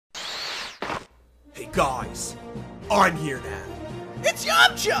Hey guys, I'm here now. It's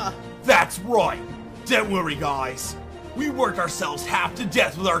Yamcha! That's right. Don't worry guys. We worked ourselves half to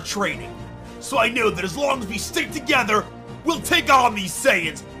death with our training. So I know that as long as we stick together, we'll take on these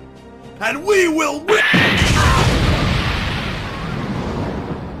Saiyans. And we will win!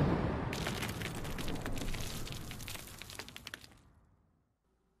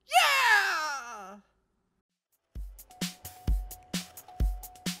 Yeah!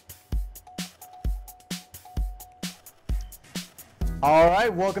 All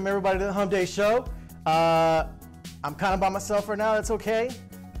right, welcome everybody to the Hump Day Show. I'm kind of by myself right now. That's okay,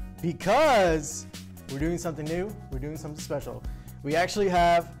 because we're doing something new. We're doing something special. We actually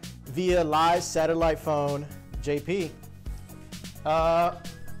have, via live satellite phone, JP. Yeah,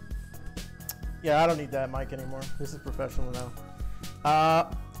 I don't need that mic anymore. This is professional now.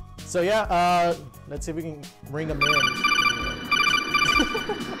 So yeah, let's see if we can ring him in.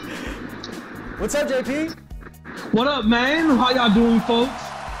 What's up, JP? What up, man? How y'all doing, folks?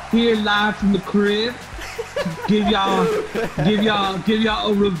 Here live from the crib. Give y'all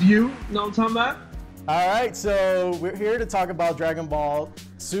a review. Know what I'm talking about? All right, so we're here to talk about Dragon Ball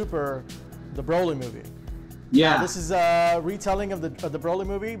Super, the Broly movie. Yeah. This is a retelling of the Broly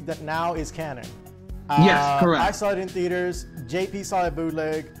movie that now is canon. Yes, correct. I saw it in theaters. JP saw it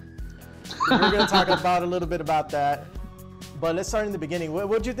bootleg. We're going to talk about a little bit about that. But let's start in the beginning. What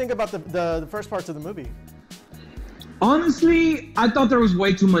did you think about the first parts of the movie? Honestly, I thought there was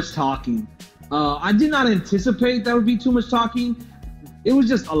way too much talking. I did not anticipate there would be too much talking. It was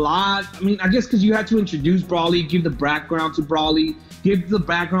just a lot. I mean, I guess because you had to introduce Broly, give the background to Broly, give the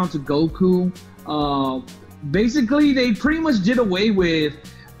background to Goku. Basically, they pretty much did away with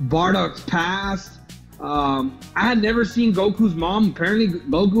Bardock's past. I had never seen Goku's mom. Apparently,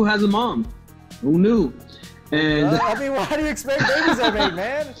 Goku has a mom. Who knew? And I mean, why do you expect babies are made,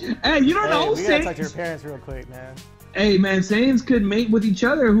 man? Hey, you don't know. We gotta talk to your parents real quick, man. Hey, man, Saiyans could mate with each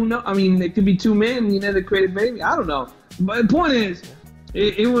other. Who knows? I mean, it could be two men, that created baby. I don't know. But the point is,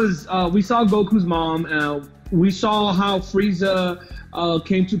 it was, we saw Goku's mom. We saw how Frieza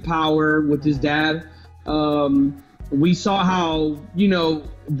came to power with his dad. We saw how,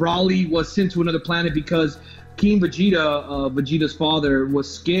 Broly was sent to another planet because King Vegeta, Vegeta's father, was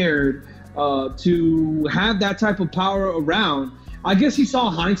scared to have that type of power around. I guess he saw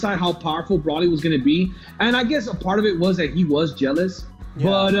in hindsight how powerful Broly was going to be, and I guess a part of it was that he was jealous.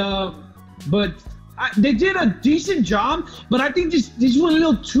 Yeah. But they did a decent job. But I think this went a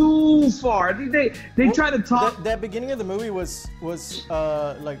little too far. I think they tried to talk. That beginning of the movie was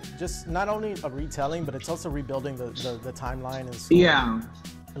like just not only a retelling, but it's also rebuilding the timeline and story. Yeah.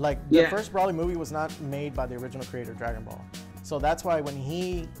 Like the first Broly movie was not made by the original creator of Dragon Ball, so that's why when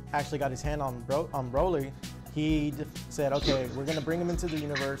he actually got his hand on Broly, he said, okay, we're going to bring him into the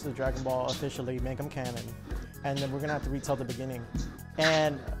universe of Dragon Ball officially, make him canon, and then we're going to have to retell the beginning.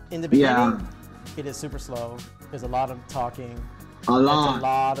 And in the beginning, it is super slow. There's a lot of talking. There's a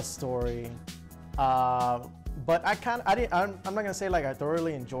lot of story. But I'm not going to say like I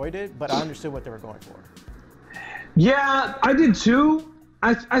thoroughly enjoyed it, but I understood what they were going for. Yeah, I did too.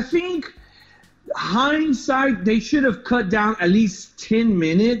 I think hindsight, they should have cut down at least 10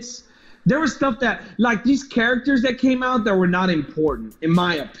 minutes. There was stuff that, like these characters that came out that were not important, in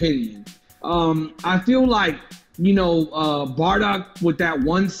my opinion. I feel like, Bardock with that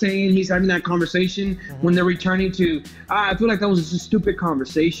one saying, he's having that conversation when they're returning to, I feel like that was just a stupid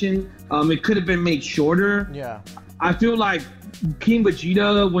conversation. It could have been made shorter. Yeah. I feel like King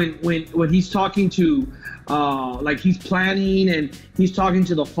Vegeta, when he's talking to, like he's planning and he's talking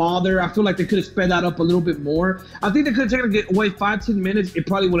to the father, I feel like they could have sped that up a little bit more. I think they could have taken it away 5-10 minutes. It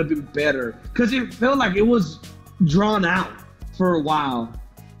probably would have been better because it felt like it was drawn out for a while.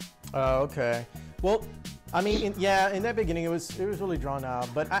 Okay. Well, I mean, in that beginning, it was really drawn out.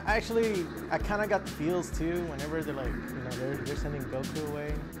 But I kind of got the feels too whenever they're like, they're sending Goku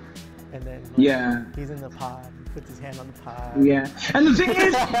away, and then he's in the pod. Puts his hand on the pod. Yeah, and the thing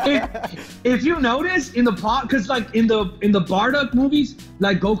is, if you notice in the pod, because like in the Bardock movies,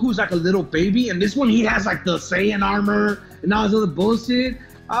 like Goku's like a little baby, and this one he has like the Saiyan armor and all this other bullshit.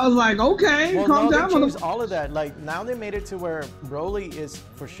 I was like, okay, calm down. They changed all of that. Like now they made it to where Broly is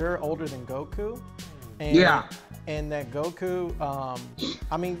for sure older than Goku. And, and that Goku,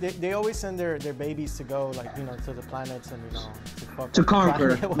 I mean, they always send their babies to go like to the planets and to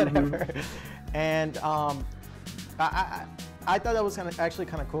conquer whatever. And I thought that was actually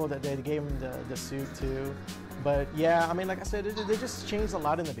kind of cool that they gave him the suit too. But yeah, I mean, like I said, they just changed a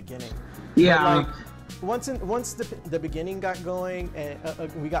lot in the beginning. Yeah. But, like once the beginning got going and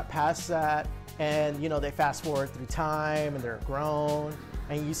we got past that, and they fast forward through time and they're grown,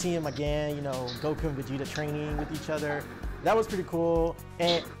 and you see him again, you know, Goku and Vegeta training with each other. That was pretty cool,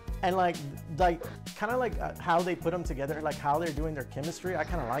 and like kind of like how they put them together, like how they're doing their chemistry. I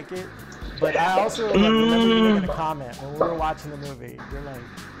kind of like it, but I also like, remember you making a comment when we were watching the movie. You're like,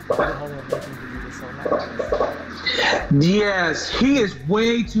 why the hell are they making Vegeta so nice? Yes, he is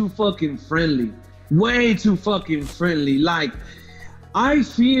way too fucking friendly. Way too fucking friendly. Like, I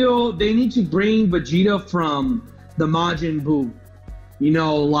feel they need to bring Vegeta from the Majin Buu. You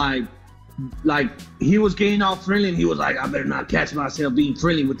know, like he was getting all friendly and he was like, I better not catch myself being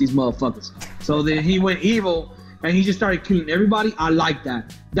friendly with these motherfuckers. So then he went evil and he just started killing everybody. I like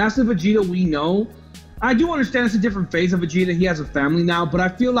that. That's the Vegeta we know. I do understand it's a different phase of Vegeta. He has a family now, but I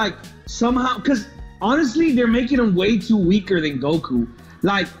feel like somehow, because honestly, they're making him way too weaker than Goku.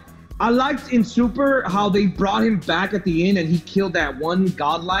 Like, I liked in Super how they brought him back at the end and he killed that one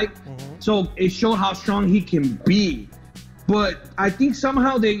godlike. So it showed how strong he can be. But I think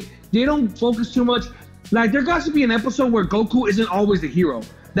somehow they don't focus too much. Like, there got to be an episode where Goku isn't always the hero.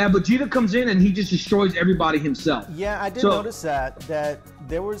 That Vegeta comes in and he just destroys everybody himself. Yeah, I did notice that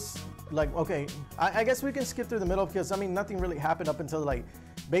there was like, okay, I guess we can skip through the middle because I mean nothing really happened up until like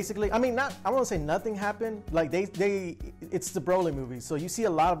basically, I mean not, I won't say nothing happened. Like it's the Broly movie, so you see a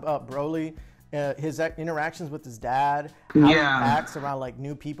lot of Broly, his interactions with his dad, how he acts around like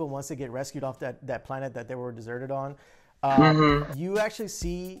new people once they get rescued off that planet that they were deserted on. You actually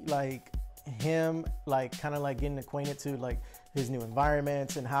see like him like kind of like getting acquainted to like his new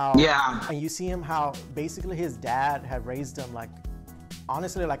environments and how and you see him how basically his dad had raised him like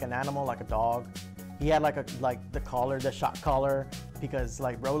honestly like an animal, like a dog. He had like the collar, the shock collar, because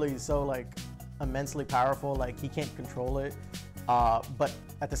like Broly is so like immensely powerful, like he can't control it, but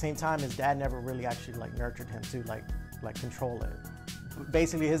at the same time his dad never really actually like nurtured him to like control it.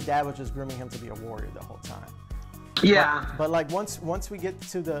 Basically his dad was just grooming him to be a warrior the whole time. But like once we get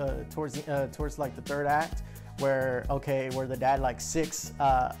to towards like the third act where the dad like sicks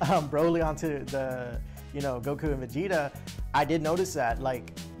Broly onto the, you know, Goku and Vegeta, I did notice that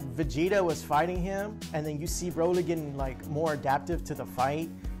like Vegeta was fighting him and then you see Broly getting like more adaptive to the fight.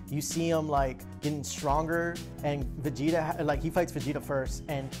 You see him like getting stronger and Vegeta, like he fights Vegeta first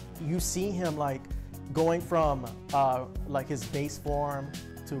and you see him like going from like his base form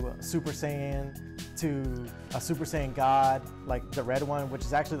to a Super Saiyan to a Super Saiyan God, like the red one, which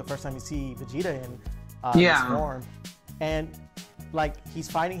is actually the first time you see Vegeta in his form. And like he's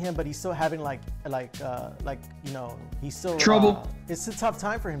fighting him, but he's still having like you know, he's still trouble. It's a tough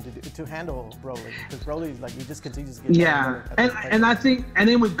time for him to handle Broly because Broly like he just continues to get and I think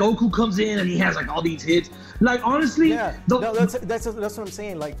then when Goku comes in and he has like all these hits, like honestly, no, that's what I'm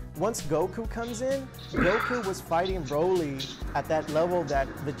saying. Like once Goku comes in, Goku was fighting Broly at that level that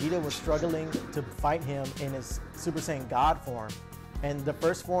Vegeta was struggling to fight him in his Super Saiyan God form, and the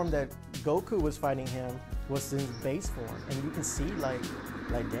first form that Goku was fighting him was in his base form, and you can see like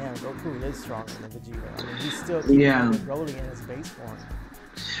damn, Goku is stronger than Vegeta. I mean, he's still keeping with Broly in his base form.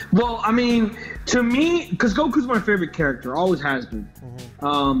 Well, I mean, to me, because Goku's my favorite character, always has been.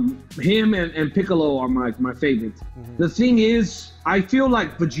 Him and Piccolo are my favorites. The thing is, I feel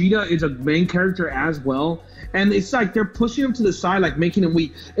like Vegeta is a main character as well, and it's like they're pushing him to the side, like making him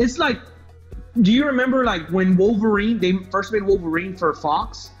weak. It's like, do you remember like when they first made Wolverine for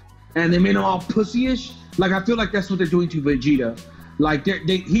Fox, and they made him all pussyish? Like I feel like that's what they're doing to Vegeta. Like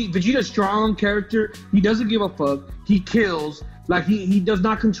Vegeta's strong character. He doesn't give a fuck. He kills. Like he does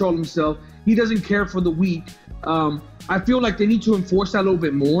not control himself. He doesn't care for the weak. I feel like they need to enforce that a little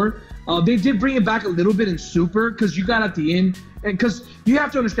bit more. They did bring it back a little bit in Super because you got at the end, and because you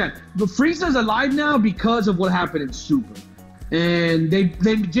have to understand, the Frieza's alive now because of what happened in Super. And they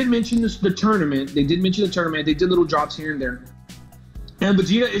did mention the tournament. They did mention the tournament. They did little drops here and there. And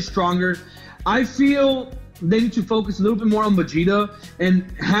Vegeta is stronger. I feel they need to focus a little bit more on Vegeta and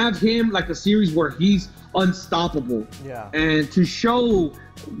have him like a series where he's unstoppable. And to show,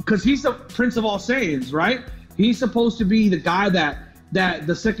 because he's the Prince of all Saiyans, right? He's supposed to be the guy that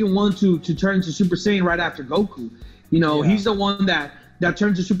the second one to turn into Super Saiyan right after Goku. You know, he's the one that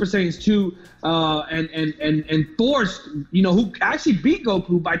turned to Super Saiyans 2 and forced, you know, who actually beat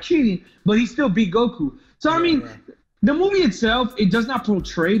Goku by cheating, but he still beat Goku. So I mean, the movie itself, it does not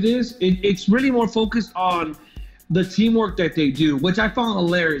portray this. It's really more focused on the teamwork that they do, which I found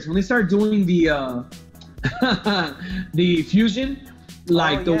hilarious. When they started doing the the fusion,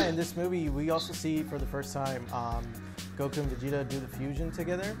 like in this movie, we also see for the first time Goku and Vegeta do the fusion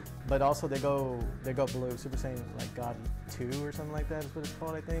together, but also they go blue, Super Saiyan like God 2 or something like that is what it's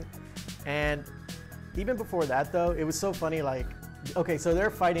called, I think. And even before that though, it was so funny. Like, okay, so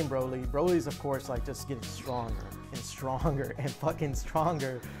they're fighting Broly. Broly's of course like just getting stronger. stronger and fucking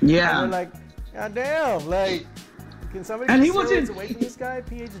stronger. Yeah. And they're like, God damn, like, can somebody And get he wasn't away from this guy?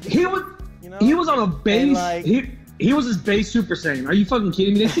 PhD. he was You know? he was on a base. like- He was his base Super Saiyan. Are you fucking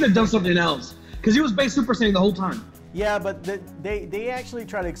kidding me? They should have done something else because he was base Super Saiyan the whole time. Yeah, but they actually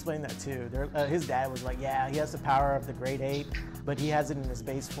try to explain that too. His dad was like, yeah, he has the power of the Great Ape, but he has it in his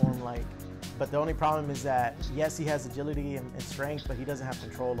base form, like. But the only problem is that yes, he has agility and strength, but he doesn't have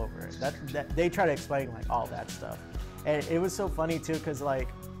control over it. That they try to explain like all that stuff, and it was so funny too, cause like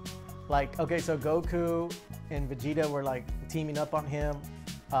okay, so Goku and Vegeta were like teaming up on him,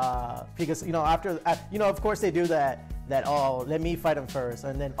 because after of course they do that oh, let me fight him first,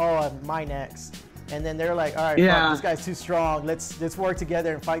 and then oh, my next. And then they're like, all right, fuck, this guy's too strong. Let's work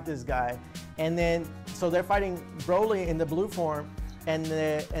together and fight this guy. And then so they're fighting Broly in the blue form, and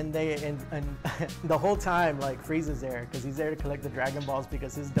the whole time like Frieza's there because he's there to collect the Dragon Balls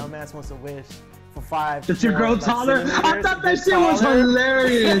because his dumbass wants to wish for 5. To grow taller. I thought that shit was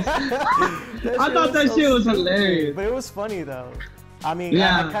hilarious. I thought that shit was hilarious. But it was funny though. I mean,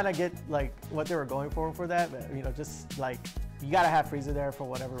 I kind of get like what they were going for that, but just like. You gotta have Frieza there for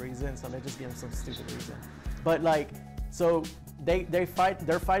whatever reason, so they just give him some stupid reason. But like, so they're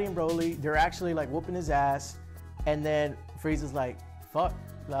fighting Broly. They're actually like whooping his ass, and then Frieza's like, "Fuck,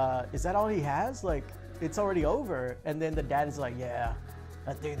 is that all he has? Like, it's already over." And then the dad is like, "Yeah,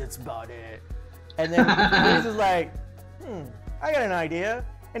 I think that's about it." And then Frieza's like, "I got an idea."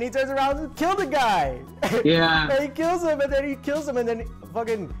 And he turns around and kills the guy. Yeah. And he kills him, and then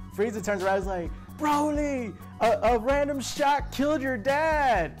fucking Frieza turns around and is like, Broly, a random shot killed your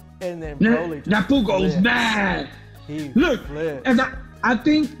dad. And then Broly just that fool goes flips. mad. He Look, flips. and I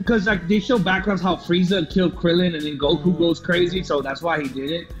think because like they show backgrounds how Frieza killed Krillin and then Goku goes crazy, so that's why he did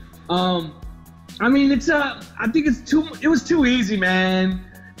it. I mean, I think it was too easy, man.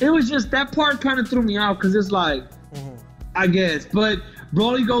 It was just that part kind of threw me out because it's like, I guess, but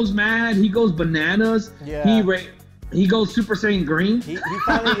Broly goes mad. He goes bananas. Yeah. He goes Super Saiyan Green. He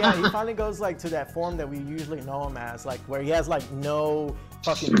finally goes like to that form that we usually know him as, like where he has like no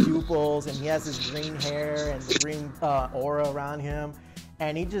fucking pupils and he has his green hair and the green aura around him,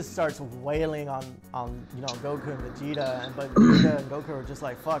 and he just starts wailing on Goku and Vegeta, but Vegeta and Goku are just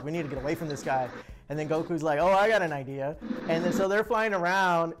like, fuck, we need to get away from this guy. And then Goku's like, oh, I got an idea. And then so they're flying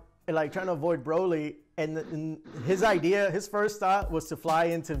around and like trying to avoid Broly, and his first thought was to fly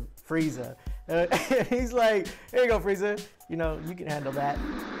into Frieza. He's like, here you go, Frieza. You can handle that.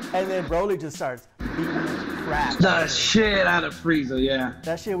 And then Broly just starts beating the crap. The shit out of Frieza, yeah.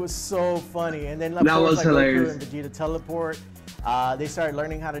 That shit was so funny. And then that was hilarious. Goku and Vegeta teleport. They started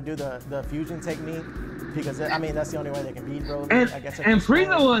learning how to do the fusion technique because that's the only way they can beat Broly. And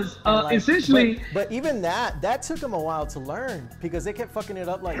Frieza was essentially. But even that took him a while to learn because they kept fucking it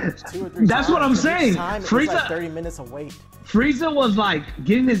up like 2 or 3 times. That's what I'm saying. Frieza was like 30 minutes of wait. Frieza was like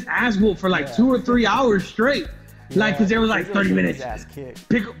getting his ass whooped for like 2 or 3 hours straight. Like, because there was like 30 minutes.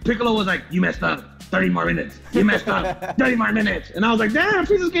 Piccolo was like, you messed up. 30 more minutes. You messed up. 30 more minutes. And I was like, damn,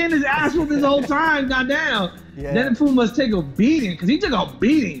 Frieza's getting his ass whooped this whole time. Goddamn. Yeah. Then the fool must take a beating, because he took a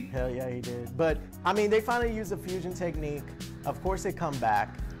beating. Hell yeah, he did. But, they finally used the fusion technique. Of course, they come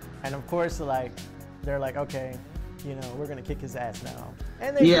back. And of course, like, they're like, okay, we're going to kick his ass now.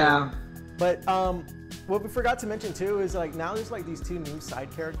 And they do. But what we forgot to mention, too, is like now there's like these 2 new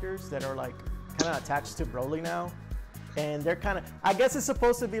side characters that are like kind of attached to Broly now. And they're kind of, I guess it's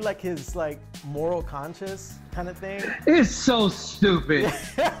supposed to be like his like moral conscience kind of thing. It's so stupid.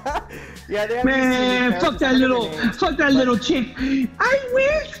 Yeah, they have man, fuck that little chick. I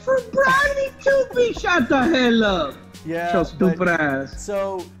wish for Broly to be shut the hell up. Yeah, so stupid ass.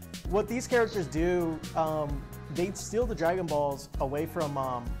 So what these characters do, they steal the Dragon Balls away from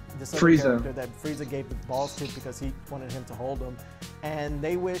this other character that Frieza gave the balls to because he wanted him to hold them, and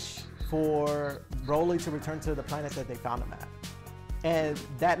they wish for Broly to return to the planet that they found him at. And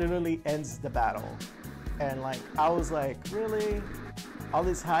that literally ends the battle. And like, I was like, really? All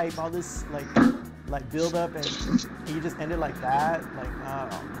this hype, all this like build up, and you just ended like that? Like, oh.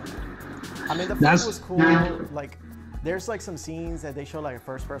 The fight was cool. Like, there's like some scenes that they show like a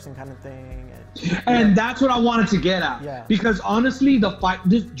first person kind of thing. And that's what I wanted to get at. Yeah. Because honestly,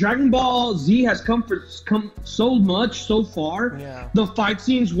 this Dragon Ball Z has come so much so far. Yeah. The fight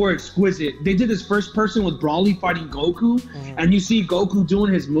scenes were exquisite. They did this first person with Broly fighting Goku, and you see Goku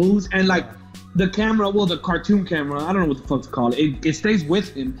doing his moves, and like the camera, the cartoon camera, I don't know what the fuck to call it. It stays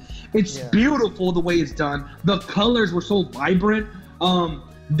with him. It's beautiful the way it's done. The colors were so vibrant.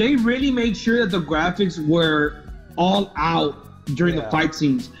 They really made sure that the graphics were all out during the fight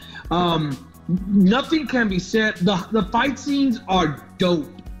scenes. Nothing can be said. The fight scenes are dope,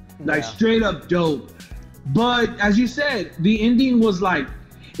 like straight up dope. But as you said, the ending was like,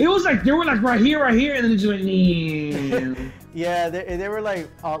 it was like they were like right here, and then it just went. Yeah, they were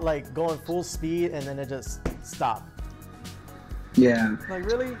like going full speed, and then it just stopped. Yeah. Like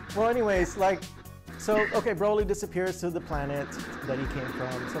really? Well, anyways, like, so okay, Broly disappears to the planet that he came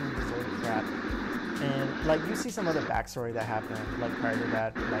from, some deserted crap, and like you see some other backstory that happened, like prior to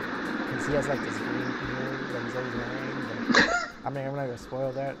that, like, cause he has like this green ear that he's always wearing. But, I mean, I'm not gonna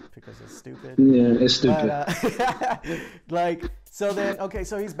spoil that because it's stupid. Yeah, it's stupid. But, like, so then, okay,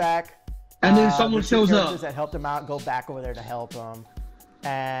 so he's back. And then someone the shows up. that helped him out go back over there to help him,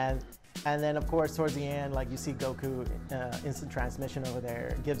 and then of course towards the end, like you see Goku instant transmission over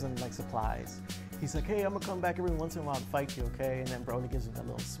there, gives him like supplies. He's like, hey, I'm gonna come back every once in a while and fight you, okay? And then Broly gives him that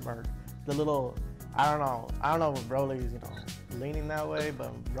little smirk, the little, I don't know if Broly's leaning that way,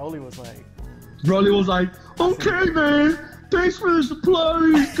 but Broly was like, okay, man, thanks for the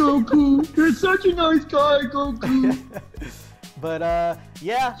supplies, Goku. You're such a nice guy, Goku. But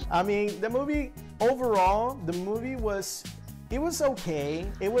yeah, I mean, the movie overall, was okay.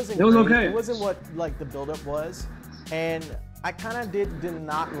 It wasn't great. Okay. It wasn't what like the buildup was, and I kind of did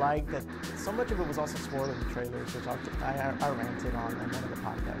not like that. So much of it was also spoiled in the trailers, which I ranted on one of the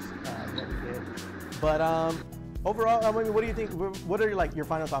podcasts that we did. But overall, I mean, what do you think? What are your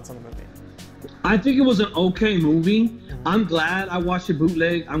final thoughts on the movie? I think it was an okay movie. I'm glad I watched the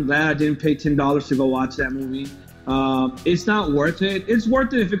bootleg. I'm glad I didn't pay $10 to go watch that movie. It's not worth it. It's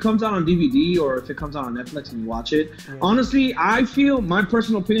worth it if it comes out on DVD or if it comes out on Netflix and you watch it. Yeah. Honestly, I feel, my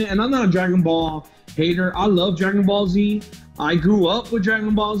personal opinion, and I'm not a Dragon Ball hater. I love Dragon Ball Z. I grew up with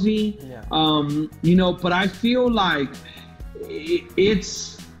Dragon Ball Z. Yeah. But I feel like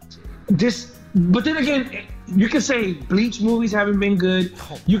it's this. But then again, you can say Bleach movies haven't been good.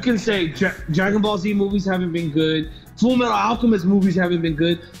 You can say Dragon Ball Z movies haven't been good. Full Metal Alchemist movies haven't been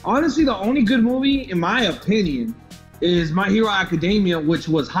good. Honestly, the only good movie, in my opinion, is My Hero Academia, which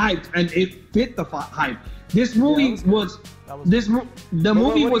was hyped and it fit the hype. This movie What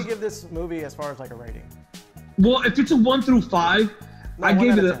do you give this movie as far as like a rating? Well, if it's a 1 through 5, I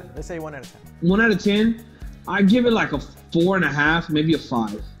give it a. Let's say 1 out of 10. 1 out of 10, I give it like a 4.5, maybe a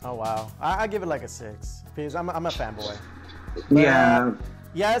 5. Oh wow, I give it like a 6 because I'm a fanboy. But, yeah.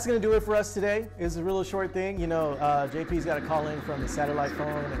 Yeah, that's gonna do it for us today. It's a real short thing. JP's got to call in from the satellite phone.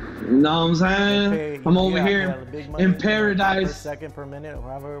 And, know what I'm saying? I'm over here in paradise. Per second, per minute, or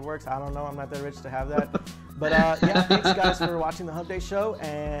however it works. I don't know. I'm not that rich to have that. But yeah, thanks guys for watching the Hump Day Show,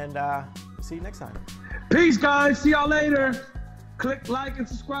 and see you next time. Peace, guys. See y'all later. Click like and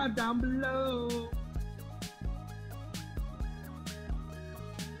subscribe down below.